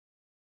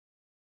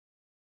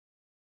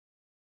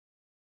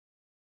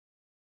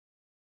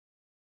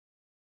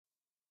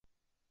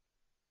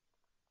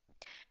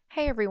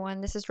Hey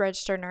everyone, this is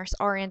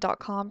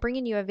registerednursern.com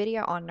bringing you a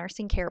video on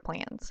nursing care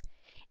plans.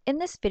 In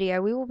this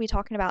video, we will be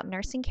talking about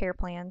nursing care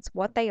plans,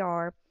 what they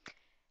are,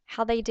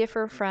 how they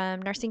differ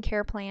from nursing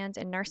care plans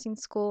in nursing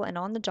school and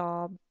on the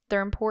job,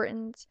 their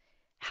importance,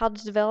 how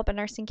to develop a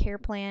nursing care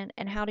plan,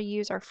 and how to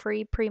use our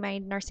free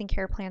pre-made nursing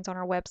care plans on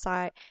our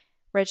website,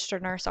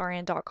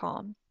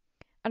 registerednursern.com.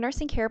 A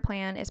nursing care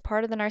plan is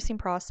part of the nursing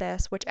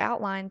process which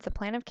outlines the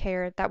plan of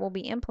care that will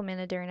be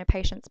implemented during a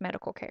patient's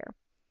medical care.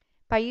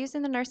 By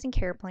using the nursing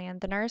care plan,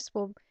 the nurse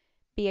will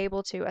be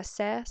able to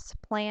assess,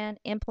 plan,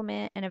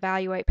 implement, and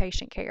evaluate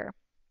patient care.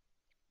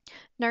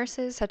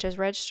 Nurses, such as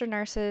registered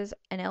nurses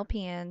and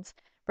LPNs,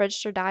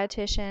 registered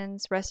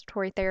dietitians,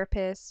 respiratory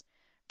therapists,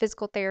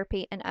 physical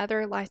therapy, and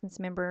other licensed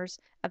members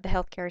of the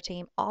healthcare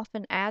team,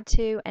 often add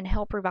to and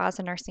help revise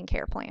a nursing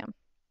care plan.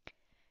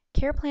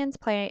 Care plans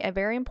play a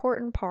very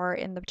important part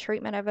in the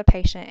treatment of a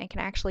patient and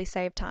can actually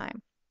save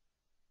time.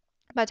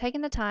 By taking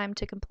the time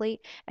to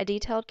complete a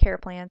detailed care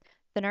plan,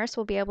 the nurse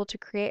will be able to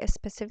create a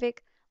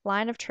specific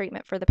line of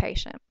treatment for the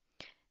patient.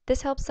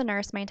 This helps the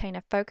nurse maintain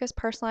a focused,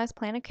 personalized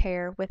plan of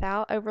care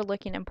without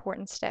overlooking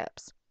important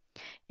steps.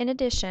 In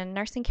addition,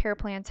 nursing care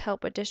plans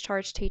help with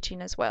discharge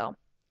teaching as well.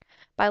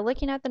 By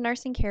looking at the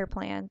nursing care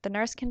plan, the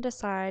nurse can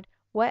decide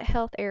what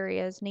health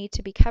areas need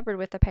to be covered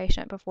with the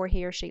patient before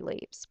he or she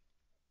leaves.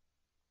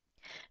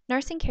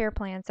 Nursing care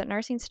plans that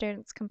nursing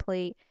students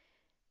complete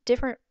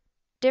differ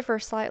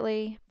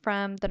slightly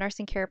from the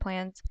nursing care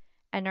plans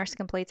a nurse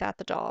completes at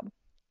the job,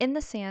 in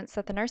the sense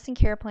that the nursing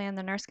care plan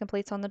the nurse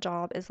completes on the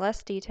job is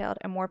less detailed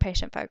and more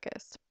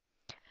patient-focused.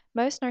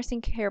 Most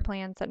nursing care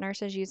plans that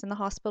nurses use in the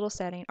hospital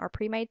setting are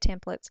pre-made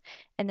templates,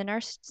 and the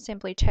nurse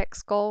simply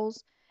checks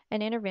goals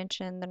and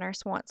intervention the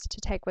nurse wants to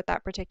take with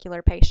that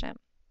particular patient.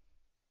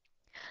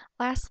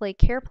 Lastly,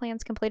 care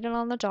plans completed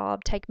on the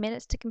job take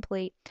minutes to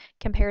complete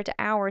compared to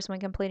hours when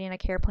completing a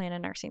care plan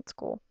in nursing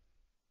school.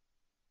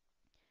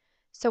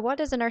 So what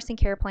does a nursing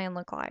care plan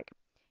look like?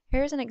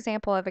 Here's an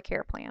example of a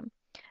care plan.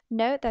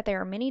 Note that there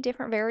are many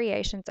different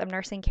variations of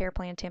nursing care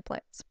plan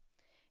templates.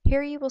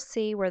 Here you will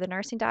see where the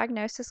nursing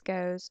diagnosis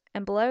goes,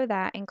 and below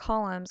that in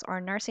columns are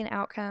nursing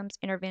outcomes,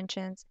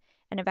 interventions,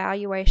 and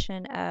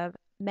evaluation of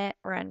met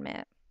or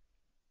unmet.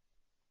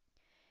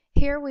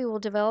 Here we will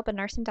develop a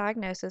nursing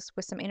diagnosis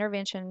with some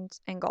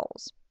interventions and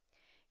goals.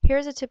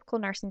 Here's a typical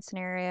nursing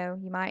scenario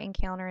you might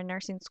encounter in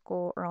nursing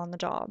school or on the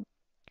job.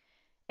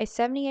 A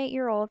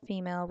 78-year-old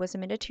female was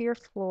admitted to your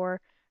floor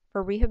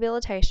for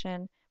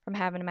rehabilitation from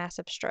having a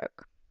massive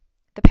stroke.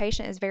 The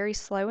patient is very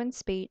slow in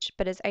speech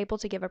but is able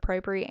to give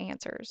appropriate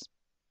answers.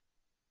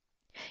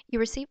 You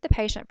received the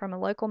patient from a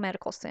local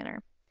medical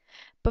center.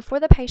 Before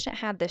the patient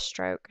had this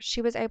stroke,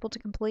 she was able to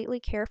completely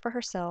care for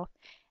herself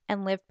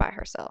and lived by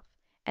herself,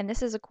 and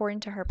this is according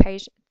to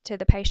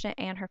the patient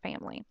and her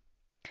family.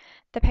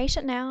 The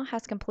patient now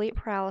has complete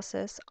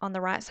paralysis on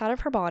the right side of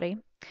her body.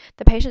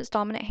 The patient's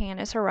dominant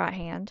hand is her right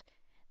hand.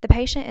 The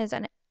patient is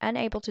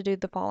unable to do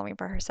the following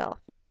for herself: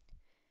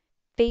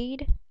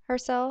 feed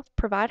herself,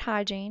 provide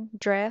hygiene,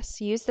 dress,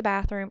 use the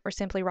bathroom, or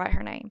simply write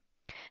her name.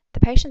 The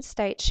patient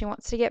states she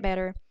wants to get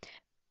better,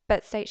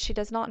 but states she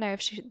does not know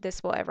if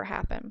this will ever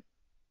happen.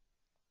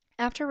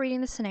 After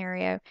reading the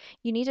scenario,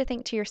 you need to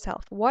think to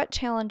yourself, what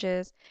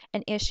challenges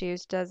and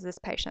issues does this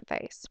patient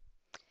face?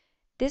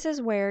 This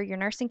is where your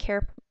nursing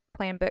care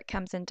plan book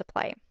comes into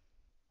play.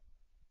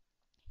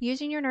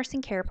 Using your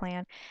nursing care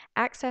plan,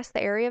 access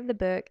the area of the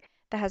book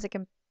that has a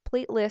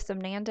complete list of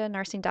NANDA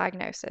nursing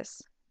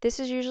diagnosis. This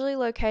is usually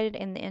located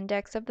in the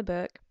index of the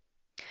book.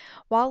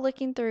 While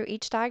looking through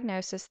each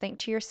diagnosis, think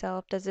to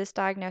yourself, does this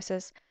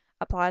diagnosis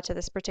apply to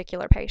this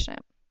particular patient?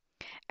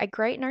 A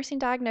great nursing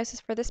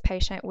diagnosis for this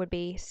patient would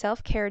be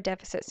self-care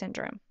deficit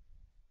syndrome.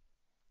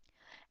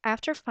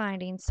 After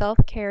finding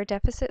self-care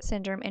deficit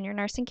syndrome in your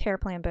nursing care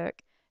plan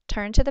book,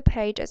 turn to the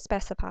page it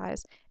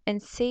specifies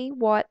and see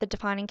what the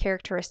defining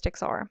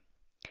characteristics are.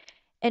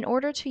 In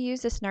order to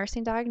use this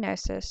nursing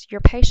diagnosis,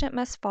 your patient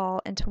must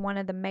fall into one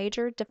of the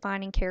major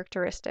defining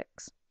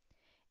characteristics.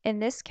 In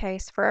this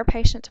case, for our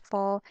patient to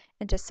fall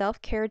into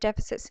self-care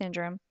deficit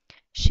syndrome,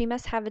 she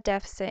must have a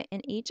deficit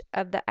in each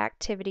of the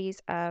activities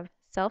of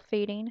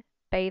self-feeding,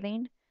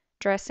 bathing,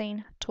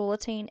 dressing,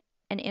 toileting,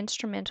 and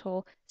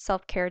instrumental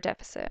self-care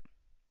deficit.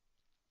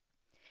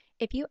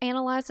 If you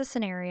analyze the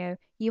scenario,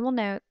 you will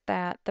note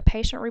that the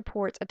patient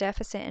reports a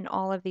deficit in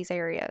all of these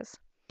areas.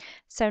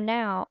 So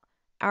now,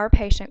 our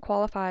patient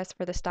qualifies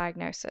for this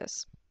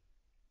diagnosis.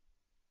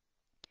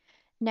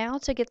 Now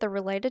to get the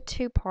related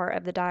to part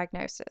of the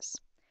diagnosis.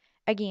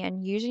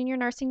 Again, using your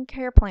nursing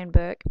care plan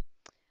book,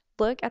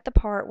 look at the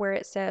part where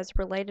it says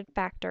related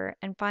factor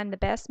and find the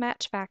best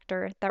match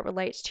factor that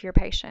relates to your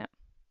patient.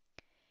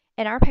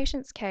 In our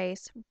patient's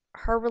case,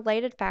 her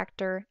related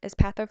factor is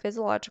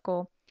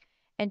pathophysiological,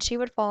 and she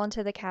would fall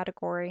into the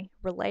category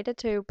related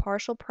to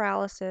partial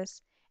paralysis,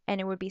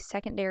 and it would be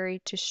secondary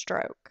to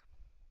stroke.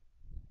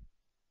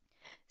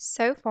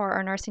 So far,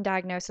 our nursing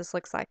diagnosis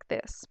looks like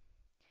this: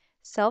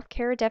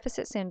 self-care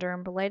deficit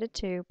syndrome related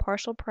to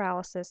partial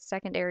paralysis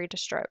secondary to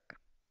stroke.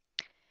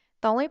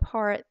 The only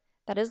part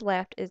that is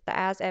left is the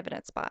as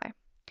evidenced by.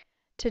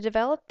 To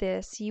develop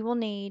this, you will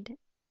need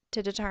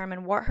to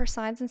determine what her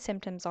signs and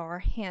symptoms are,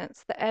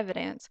 hence the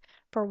evidence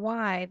for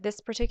why this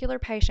particular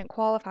patient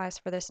qualifies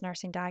for this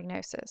nursing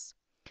diagnosis.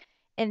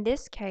 In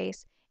this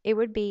case, it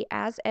would be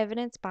as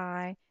evidenced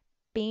by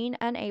being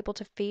unable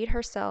to feed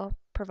herself,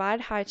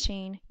 provide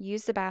hygiene,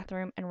 use the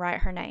bathroom, and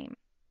write her name.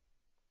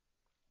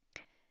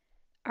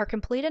 Our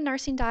completed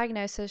nursing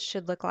diagnosis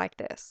should look like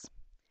this.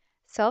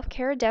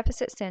 Self-care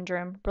deficit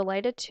syndrome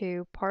related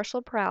to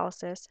partial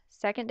paralysis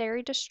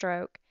secondary to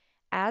stroke,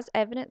 as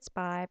evidenced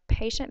by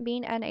patient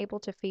being unable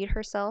to feed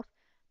herself,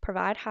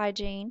 provide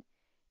hygiene,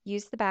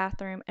 use the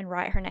bathroom, and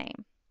write her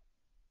name.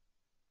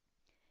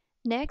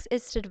 Next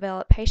is to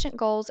develop patient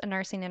goals and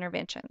nursing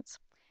interventions.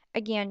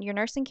 Again, your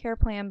nursing care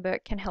plan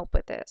book can help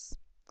with this.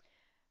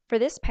 For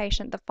this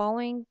patient, the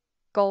following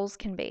goals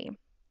can be: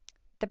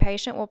 the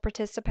patient will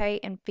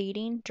participate in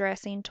feeding,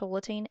 dressing,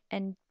 toileting,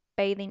 and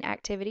bathing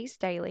activities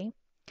daily.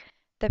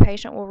 The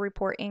patient will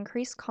report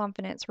increased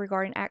confidence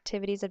regarding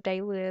activities of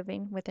daily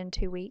living within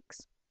 2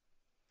 weeks.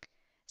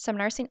 Some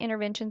nursing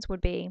interventions would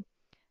be: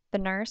 the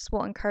nurse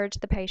will encourage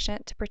the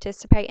patient to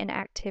participate in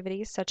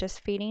activities such as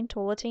feeding,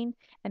 toileting,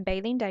 and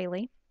bathing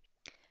daily.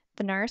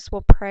 The nurse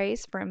will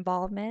praise for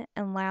involvement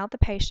and allow the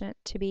patient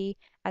to be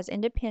as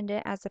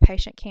independent as the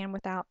patient can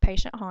without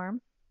patient harm.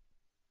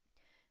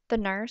 The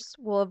nurse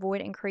will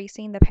avoid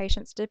increasing the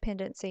patient's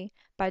dependency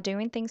by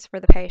doing things for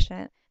the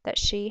patient that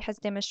she has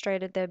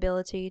demonstrated the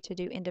ability to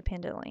do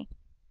independently.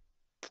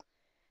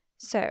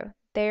 So,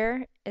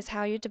 there is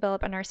how you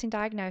develop a nursing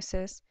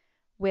diagnosis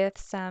with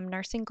some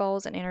nursing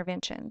goals and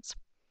interventions.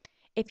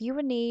 If you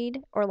would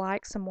need or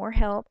like some more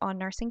help on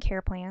nursing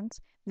care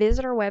plans,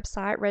 visit our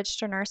website,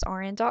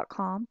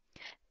 registerednursern.com,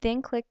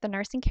 then click the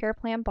nursing care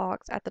plan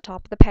box at the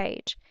top of the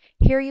page.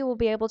 Here you will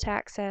be able to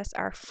access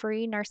our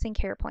free nursing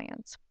care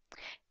plans.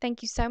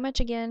 Thank you so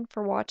much again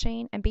for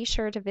watching, and be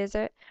sure to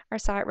visit our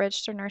site,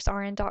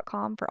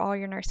 registerednursern.com, for all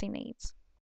your nursing needs.